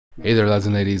Hey there lads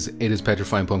and ladies, it is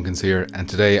Petrifying Pumpkins here, and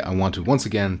today I want to once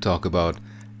again talk about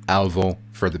Alvo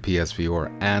for the PSVR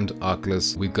and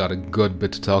Oculus. We've got a good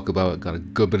bit to talk about, got a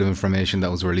good bit of information that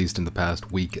was released in the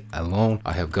past week alone.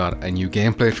 I have got a new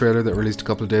gameplay trailer that released a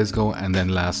couple of days ago, and then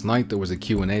last night there was a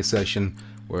Q&A session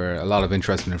where a lot of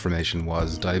interesting information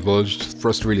was divulged for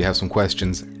us to really have some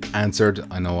questions answered.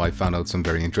 I know I found out some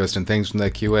very interesting things from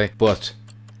that QA, but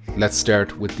let's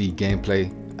start with the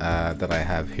gameplay that I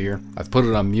have here. I've put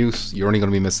it on mute. You're only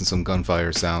going to be missing some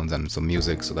gunfire sounds and some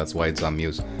music, so that's why it's on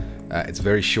mute. It's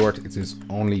very short. It is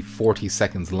only 40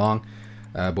 seconds long,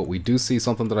 but we do see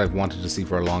something that I've wanted to see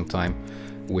for a long time,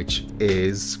 which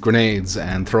is grenades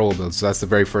and throwables. So that's the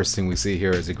very first thing we see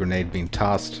here, is a grenade being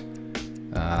tossed.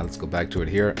 Let's go back to it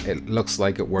here. It looks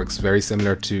like it works very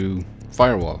similar to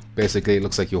Firewall. Basically, it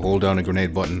looks like you hold down a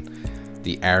grenade button,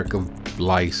 the arc of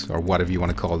light, or whatever you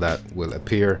want to call that, will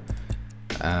appear,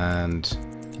 and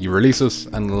you release it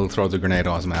and it'll throw the grenade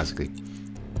automatically.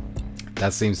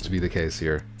 That seems to be the case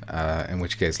here, in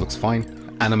which case looks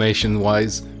fine. Animation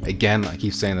wise, again, I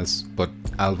keep saying this, but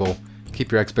Alvo,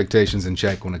 keep your expectations in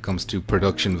check when it comes to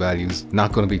production values.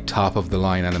 Not going to be top of the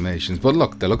line animations, but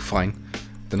look, they look fine.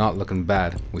 They're not looking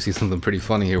bad. We see something pretty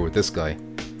funny here with this guy.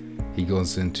 He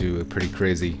goes into a pretty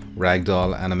crazy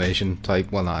ragdoll animation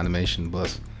type, well, not animation,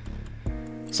 but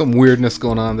some weirdness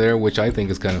going on there, which I think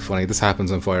is kind of funny. This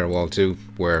happens on Firewall too,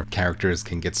 where characters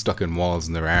can get stuck in walls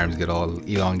and their arms get all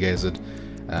elongated.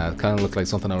 Kind of look like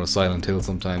something out of Silent Hill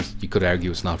sometimes. You could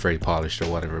argue it's not very polished or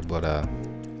whatever, but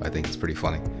I think it's pretty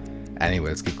funny. Anyway,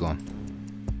 let's keep going.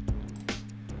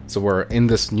 So we're in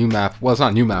this new map. Well, it's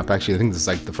not a new map actually. I think this is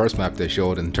like the first map they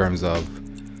showed in terms of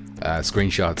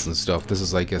screenshots and stuff. This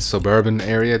is like a suburban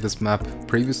area, this map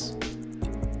previous.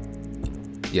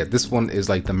 Yeah, this one is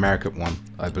like the market one,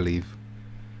 I believe.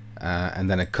 And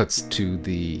then it cuts to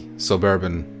the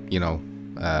suburban, you know,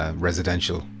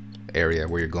 residential area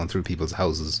where you're going through people's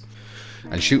houses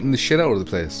and shooting the shit out of the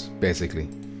place, basically.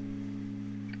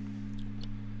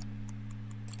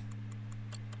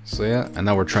 So yeah, and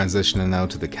now we're transitioning now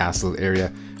to the castle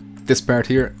area. This part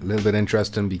here, a little bit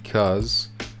interesting because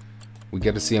we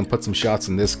get to see him put some shots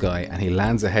in this guy and he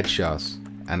lands a headshot.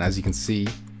 And as you can see,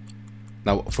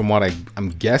 now, from what I'm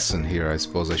guessing here, I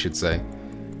suppose I should say,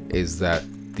 is that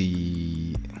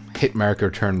the hit marker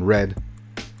turned red.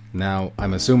 Now,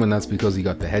 I'm assuming that's because he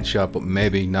got the headshot, but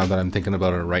maybe, now that I'm thinking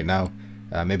about it right now,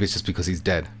 maybe it's just because he's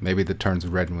dead. Maybe it turns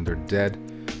red when they're dead.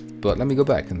 But let me go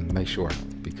back and make sure,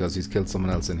 because he's killed someone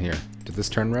else in here. Did this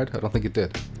turn red? I don't think it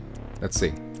did. Let's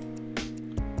see.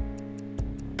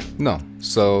 No,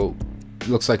 so it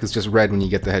looks like it's just red when you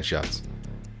get the headshots.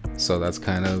 So that's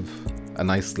kind of a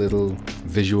nice little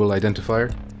visual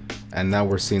identifier. And now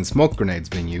we're seeing smoke grenades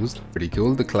being used. Pretty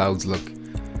cool. The clouds look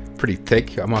pretty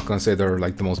thick. I'm not going to say they're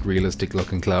like the most realistic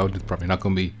looking cloud. It's probably not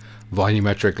going to be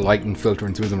volumetric lighting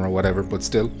filtering through them or whatever, but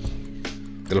still,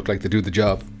 they look like they do the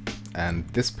job. And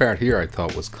this part here I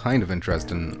thought was kind of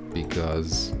interesting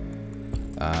because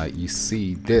you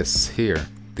see this here,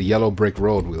 the yellow brick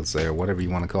road, we'll say, or whatever you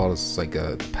want to call it. It's like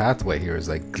a pathway here is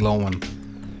like glowing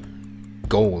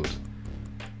gold.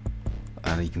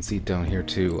 And you can see it down here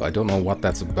too. I don't know what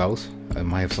that's about. It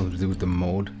might have something to do with the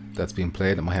mode that's being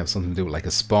played. It might have something to do with like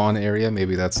a spawn area.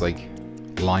 Maybe that's like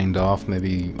lined off.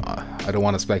 Maybe I don't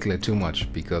want to speculate too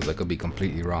much because I could be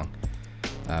completely wrong.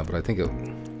 But I think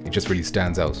it just really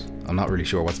stands out. I'm not really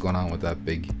sure what's going on with that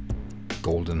big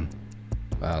golden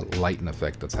lighting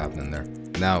effect that's happening there.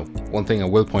 Now, one thing I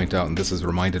will point out, and this has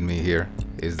reminded me here,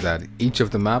 is that each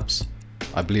of the maps,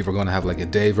 I believe, are going to have like a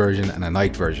day version and a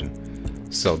night version.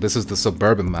 So this is the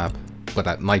suburban map, but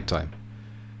at nighttime.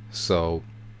 So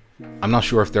I'm not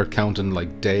sure if they're counting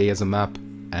like day as a map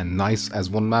and night as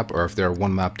one map, or if they're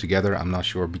one map together. I'm not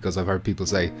sure, because I've heard people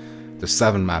say there's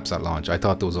 7 maps at launch. I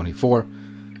thought there was only 4.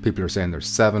 People are saying there's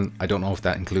 7. I don't know if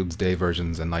that includes day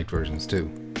versions and night versions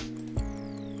too.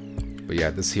 But yeah,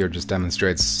 this here just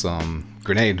demonstrates some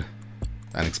grenade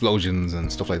and explosions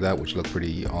and stuff like that, which look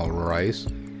pretty alright.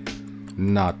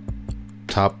 Not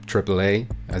top AAA,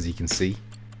 as you can see.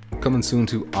 Coming soon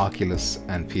to Oculus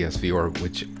and PSVR,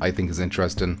 which I think is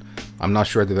interesting. I'm not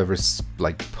sure they've ever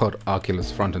like put Oculus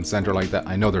front and center like that.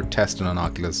 I know they're testing on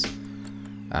Oculus,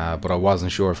 but I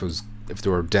wasn't sure if they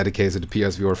were dedicated to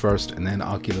PSVR first and then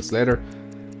Oculus later.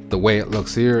 The way it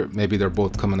looks here, maybe they're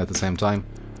both coming at the same time,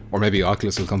 or maybe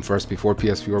Oculus will come first before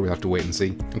PSVR. We'll have to wait and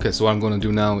see. Okay, so what I'm going to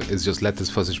do now is just let this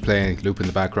footage play, loop in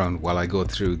the background while I go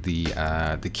through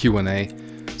the Q&A.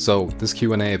 So this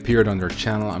Q&A appeared on their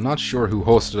channel. I'm not sure who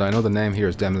hosted it. I know the name here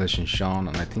is Demolition Sean,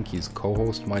 and I think his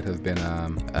co-host might have been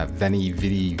Veni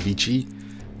Vidi Vici.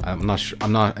 I'm not sure,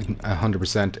 I'm not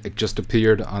 100%. It just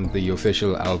appeared on the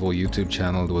official Alvo YouTube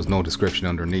channel. There was no description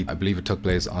underneath. I believe it took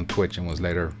place on Twitch and was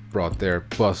later brought there.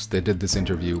 But they did this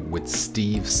interview with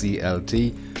Steve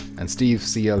CLT, and Steve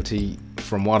CLT,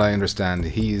 from what I understand,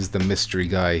 he's the mystery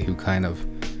guy who kind of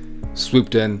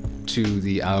swooped in to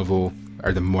the Alvo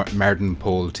or the Martin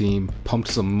Pole team, pumped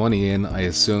some money in, I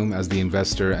assume, as the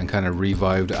investor, and kind of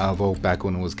revived Alvo back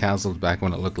when it was cancelled, back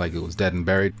when it looked like it was dead and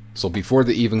buried. So before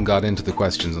they even got into the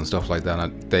questions and stuff like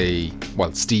that,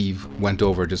 Steve went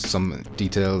over just some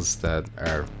details that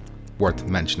are worth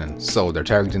mentioning. So they're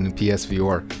targeting the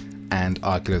PSVR and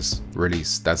Oculus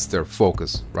release. That's their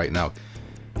focus right now.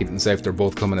 He didn't say if they're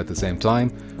both coming at the same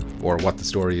time or what the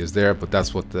story is there, but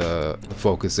that's what the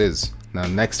focus is. Now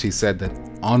next he said that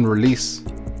on release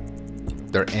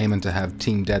they're aiming to have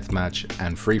team deathmatch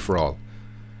and free-for-all.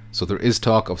 So there is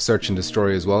talk of search and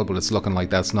destroy as well, but it's looking like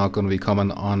that's not going to be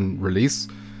coming on release.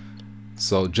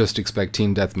 So just expect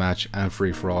team deathmatch and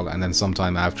free-for-all, and then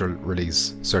sometime after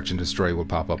release search and destroy will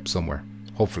pop up somewhere.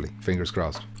 Hopefully, fingers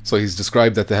crossed. So he's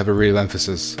described that they have a real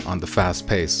emphasis on the fast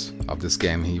pace of this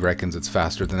game. He reckons it's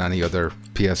faster than any other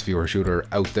PSVR shooter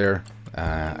out there.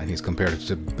 And he's compared it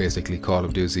to basically Call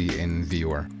of Duty in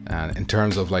VR. And in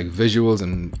terms of like visuals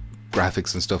and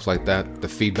graphics and stuff like that, the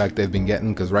feedback they've been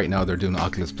getting, because right now they're doing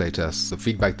Oculus playtests, the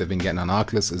feedback they've been getting on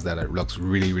Oculus is that it looks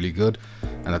really, really good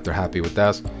and that they're happy with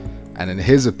that. And in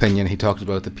his opinion, he talked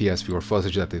about the PSVR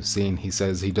footage that they've seen. He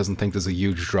says he doesn't think there's a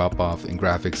huge drop off in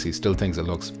graphics. He still thinks it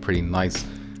looks pretty nice.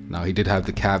 Now he did have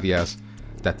the caveat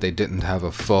that they didn't have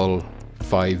a full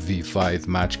 5v5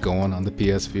 match going on the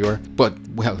PSVR, but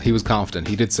well, he was confident.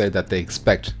 He did say that they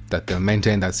expect that they'll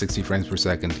maintain that 60 frames per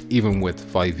second even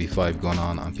with 5v5 going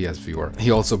on PSVR. He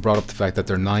also brought up the fact that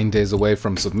they're 9 days away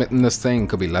from submitting this thing. It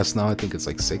could be less now, I think it's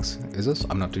like 6, is it?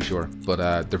 I'm not too sure,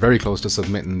 but they're very close to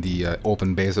submitting the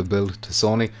open beta build to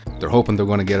Sony. They're hoping they're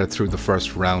going to get it through the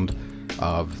first round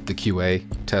of the QA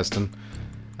testing.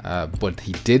 But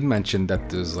he did mention that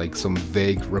there's like some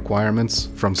vague requirements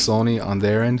from Sony on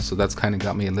their end, so that's kind of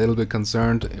got me a little bit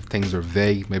concerned. If things are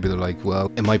vague, maybe they're like,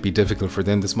 well, it might be difficult for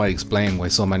them. This might explain why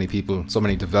so many people, so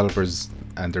many developers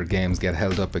and their games get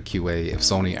held up at QA if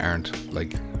Sony aren't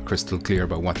like crystal clear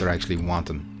about what they're actually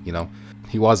wanting, you know.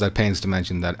 He was at pains to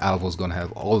mention that Alvo's going to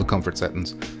have all the comfort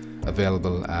settings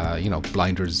available, you know,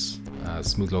 blinders,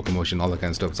 smooth locomotion, all that kind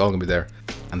of stuff. It's all going to be there,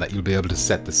 and that you'll be able to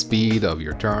set the speed of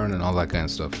your turn and all that kind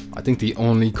of stuff. I think the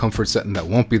only comfort setting that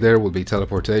won't be there will be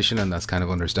teleportation, and that's kind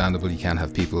of understandable. You can't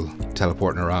have people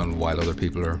teleporting around while other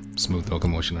people are smooth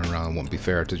locomotion around. It won't be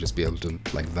fair to just be able to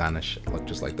like vanish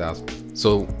just like that.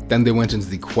 So then they went into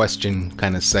the question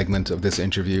kind of segment of this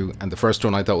interview, and the first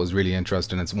one I thought was really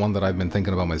interesting. It's one that I've been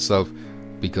thinking about myself,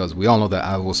 because we all know that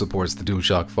Alvo supports the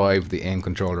DualShock 5, the aim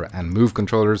controller and move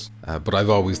controllers, but I've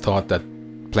always thought that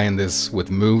playing this with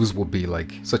moves would be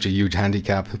like such a huge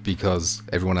handicap because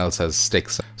everyone else has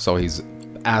sticks. So he's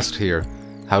asked here,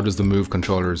 how does the move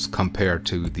controllers compare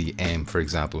to the aim, for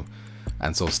example?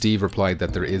 And so Steve replied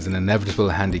that there is an inevitable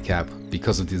handicap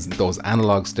because of those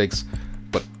analog sticks,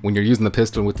 but when you're using the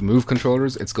pistol with the move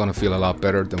controllers, it's going to feel a lot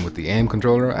better than with the aim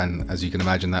controller. And as you can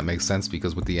imagine, that makes sense,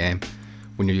 because with the aim,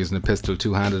 when you're using a pistol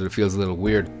two-handed, it feels a little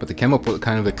weird. But they came up with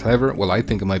kind of a clever, well, I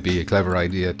think it might be a clever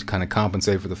idea to kind of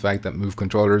compensate for the fact that move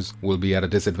controllers will be at a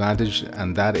disadvantage,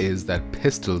 and that is that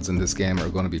pistols in this game are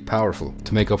going to be powerful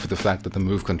to make up for the fact that the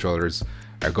move controllers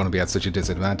are going to be at such a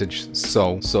disadvantage.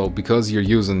 So because you're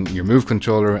using your move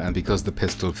controller, and because the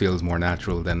pistol feels more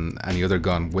natural than any other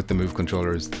gun with the move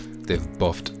controllers, they've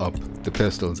buffed up the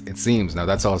pistols, it seems. Now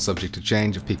that's all subject to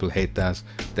change. If people hate that,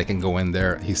 they can go in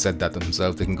there. He said that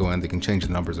themselves. They can go in, they can change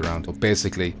the numbers around. But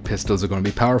basically, pistols are going to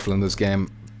be powerful in this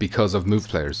game because of move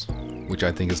players, which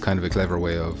I think is kind of a clever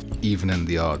way of evening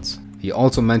the odds. He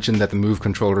also mentioned that the move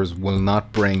controllers will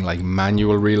not bring like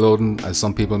manual reloading as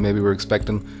some people maybe were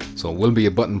expecting. So it will be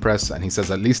a button press, and he says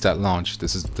at least at launch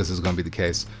this is going to be the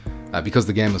case. Because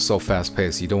the game is so fast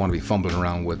paced, you don't want to be fumbling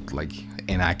around with like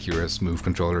inaccurate move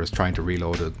controllers trying to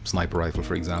reload a sniper rifle,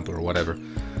 for example, or whatever.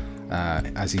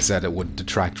 As he said, it would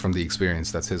detract from the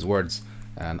experience. That's his words,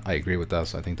 and I agree with that.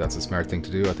 So I think that's a smart thing to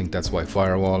do. I think that's why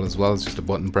Firewall as well is just a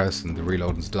button press and the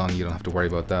reloading's done. You don't have to worry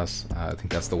about that. I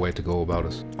think that's the way to go about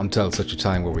it, until such a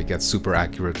time where we get super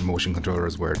accurate motion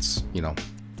controllers where it's, you know,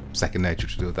 second nature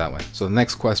to do it that way. So the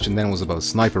next question then was about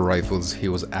sniper rifles. He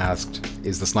was asked,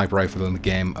 is the sniper rifle in the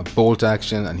game a bolt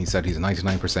action? And he said he's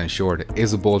 99% sure it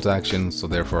is a bolt action, so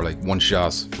therefore like one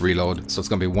shot, reload. So it's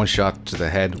going to be one shot to the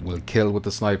head will kill with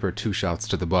the sniper, 2 shots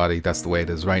to the body. That's the way it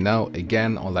is right now.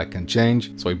 Again, all that can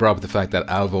change. So he brought up the fact that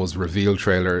Alvo's reveal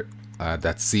trailer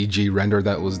that CG render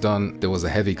that was done, there was a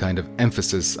heavy kind of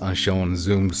emphasis on showing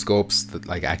zoomed scopes that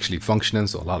like actually functioning,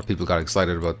 so a lot of people got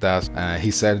excited about that.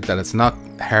 He said that it's not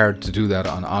hard to do that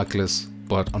on Oculus,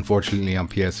 but unfortunately on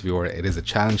PSVR it is a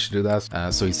challenge to do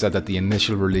that. So he said that the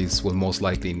initial release will most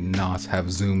likely not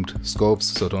have zoomed scopes,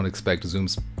 so don't expect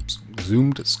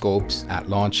zoomed scopes at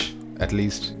launch, at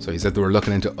least. So he said they were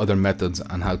looking into other methods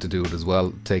on how to do it as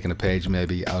well, taking a page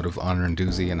maybe out of Honor and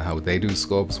Doozy and how they do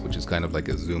scopes, which is kind of like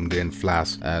a zoomed in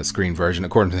flat screen version.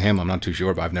 According to him, I'm not too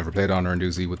sure, but I've never played Honor and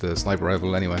Doozy with the sniper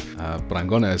rifle anyway. But I'm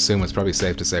going to assume it's probably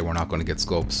safe to say we're not going to get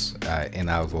scopes in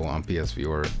Alvo on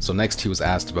PSVR. So next he was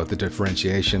asked about the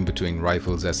differentiation between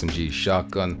rifles, SMG,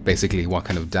 shotgun, basically what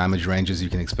kind of damage ranges you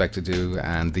can expect to do,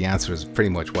 and the answer is pretty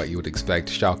much what you would expect.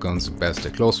 Shotguns are best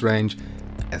at close range,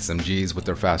 SMGs with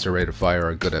their faster rate of fire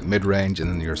are good at mid-range,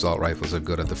 and then your assault rifles are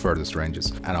good at the furthest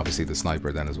ranges. And obviously the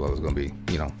sniper then as well is going to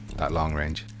be, you know, that long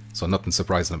range. So nothing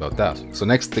surprising about that. So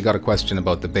next they got a question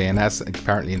about the bayonets.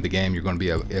 Apparently in the game you're going to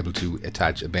be able to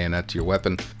attach a bayonet to your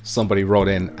weapon. Somebody wrote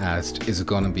in, asked, is it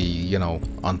going to be, you know,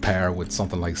 on par with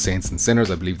something like Saints and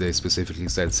Sinners? I believe they specifically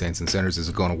said Saints and Sinners. Is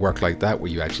it going to work like that,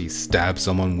 where you actually stab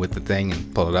someone with the thing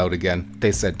and pull it out again?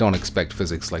 They said don't expect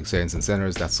physics like Saints and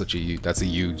Sinners. That's a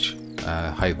huge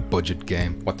high budget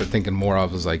game. What they're thinking more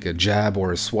of is like a jab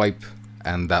or a swipe,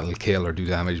 and that'll kill or do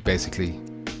damage. Basically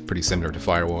pretty similar to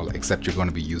Firewall, except you're going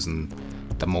to be using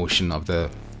the motion of the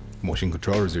motion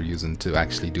controllers you're using to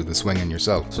actually do the swinging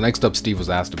yourself. So next up, Steve was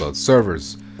asked about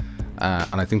servers,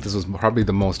 and I think this was probably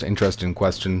the most interesting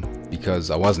question because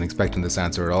I wasn't expecting this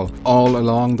answer at all. All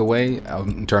along the way,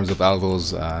 in terms of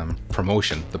Alvo's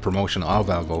promotion, the promotion of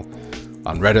Alvo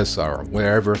on Reddit or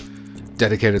wherever,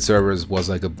 dedicated servers was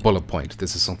like a bullet point.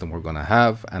 This is something we're going to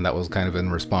have, and that was kind of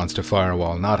in response to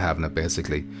Firewall not having it,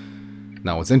 basically.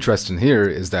 Now what's interesting here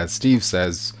is that Steve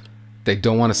says they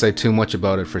don't want to say too much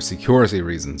about it for security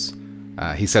reasons.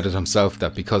 He said it himself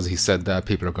that because he said that,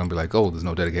 people are going to be like, oh, there's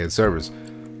no dedicated servers.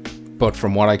 But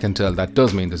from what I can tell, that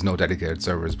does mean there's no dedicated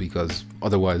servers, because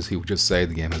otherwise he would just say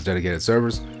the game has dedicated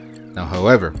servers. Now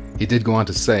however, he did go on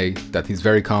to say that he's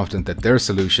very confident that their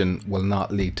solution will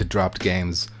not lead to dropped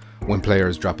games when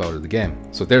players drop out of the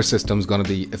game. So their system's going to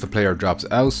be, if a player drops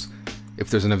out, if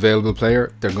there's an available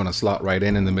player, they're going to slot right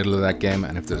in the middle of that game,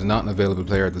 and if there's not an available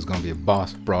player, there's going to be a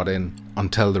bot brought in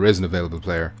until there is an available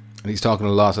player. And he's talking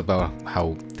a lot about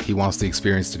how he wants the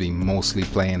experience to be mostly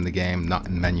playing the game, not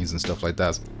in menus and stuff like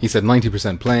that. He said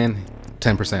 90% playing,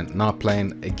 10% not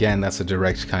playing. Again, that's a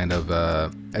direct kind of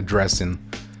addressing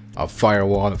of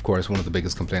Firewall. Of course, one of the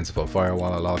biggest complaints about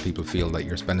Firewall, a lot of people feel that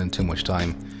you're spending too much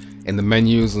time in the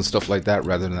menus and stuff like that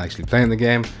rather than actually playing the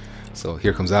game. So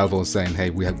here comes Alvo saying,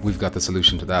 hey, we've got the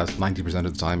solution to that. 90%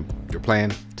 of the time you're playing,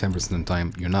 10% of the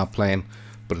time you're not playing.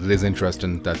 But it is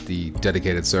interesting that the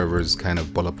dedicated servers kind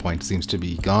of bullet point seems to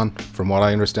be gone, from what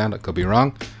I understand. I could be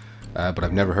wrong, but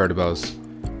I've never heard about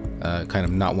kind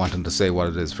of not wanting to say what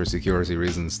it is for security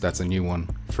reasons. That's a new one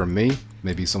from me.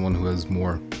 Maybe someone who has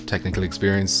more technical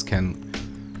experience can,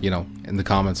 you know, in the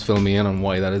comments fill me in on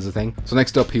why that is a thing. So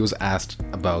next up, he was asked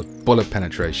about bullet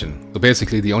penetration. So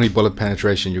basically the only bullet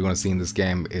penetration you're going to see in this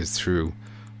game is through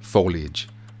foliage.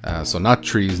 So not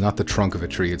trees, not the trunk of a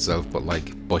tree itself, but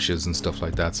like bushes and stuff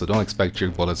like that. So don't expect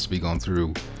your bullets to be going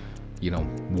through, you know,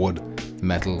 wood,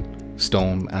 metal,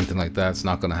 stone, anything like that. It's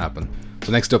not going to happen.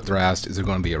 So next up they're asked, is there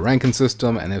going to be a ranking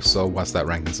system, and if so, what's that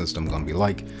ranking system going to be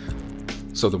like?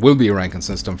 So there will be a ranking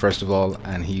system, first of all,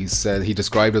 and he said he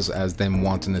described us as them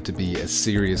wanting it to be a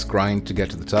serious grind to get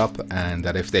to the top, and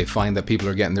that if they find that people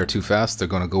are getting there too fast, they're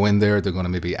going to go in there, they're going to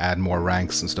maybe add more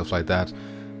ranks and stuff like that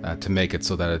to make it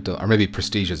so that it, or maybe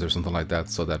prestiges or something like that,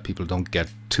 so that people don't get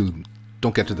to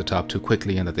the top too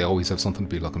quickly, and that they always have something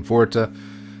to be looking forward to.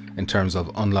 In terms of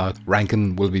unlock,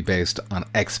 ranking will be based on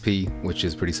XP, which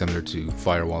is pretty similar to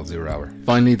Firewall 0 Hour.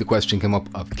 Finally, the question came up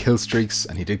of kill streaks,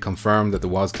 and he did confirm that there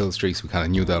was kill streaks. We kind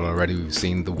of knew that already. We've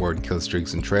seen the word kill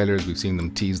streaks in trailers. We've seen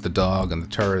them tease the dog and the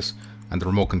turret and the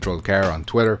remote control car on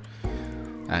Twitter.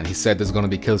 And he said there's going to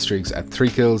be kill streaks at 3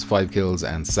 kills, 5 kills,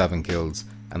 and 7 kills.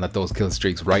 And that those kill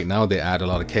streaks right now, they add a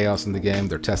lot of chaos in the game.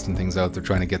 They're testing things out. They're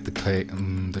trying to get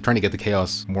the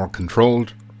chaos more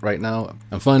controlled right now.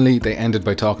 And finally, they ended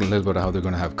by talking a little bit about how they're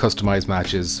going to have customized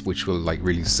matches, which will like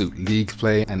really suit league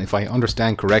play. And if I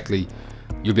understand correctly,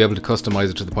 you'll be able to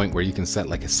customize it to the point where you can set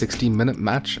like a 60-minute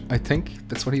match. I think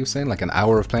that's what he was saying, like an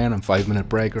hour of playing and 5-minute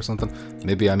break or something.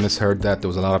 Maybe I misheard that. There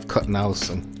was a lot of cutting out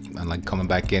and like coming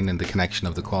back in the connection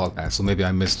of the call, so maybe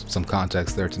I missed some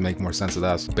context there to make more sense of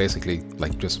that. Basically,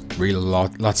 like just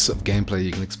lots of gameplay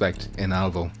you can expect in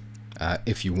Alvo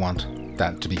if you want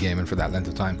that to be gaming for that length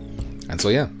of time. And so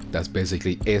yeah, that's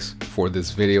basically it for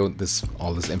this video,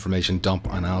 all this information dump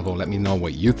on Alvo. Let me know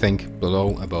what you think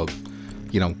below about,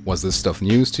 you know, was this stuff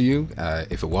news to you?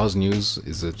 If it was news,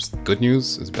 is it good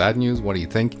news? Is it bad news? What do you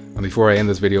think? And before I end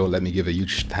this video, let me give a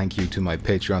huge thank you to my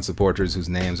Patreon supporters whose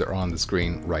names are on the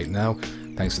screen right now.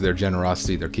 Thanks to their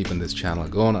generosity, they're keeping this channel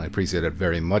going. I appreciate it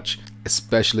very much.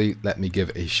 Especially let me give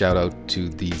a shout out to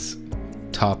these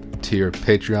top tier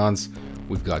Patreons.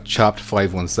 We've got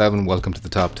Chopped517, welcome to the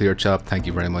top tier, Chop. Thank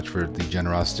you very much for the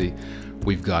generosity.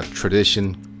 We've got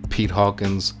Tradition, Pete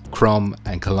Hawkins, Crumb,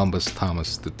 and Columbus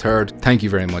Thomas III. Thank you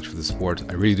very much for the support.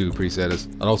 I really do appreciate it.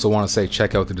 I also want to say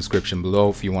check out the description below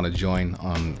if you want to join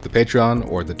on the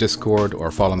Patreon or the Discord or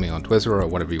follow me on Twitter or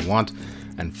whatever you want.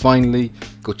 And finally,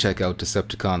 go check out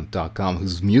dicepticon.com,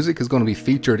 whose music is going to be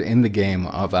featured in the game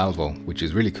of Alvo, which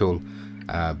is really cool.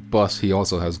 But he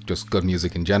also has just good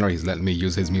music in general. He's letting me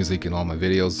use his music in all my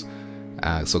videos.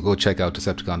 So go check out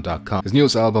dicepticon.com. His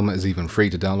newest album is even free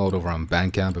to download over on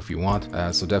Bandcamp if you want.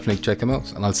 So definitely check him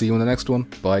out. And I'll see you in the next one.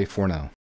 Bye for now.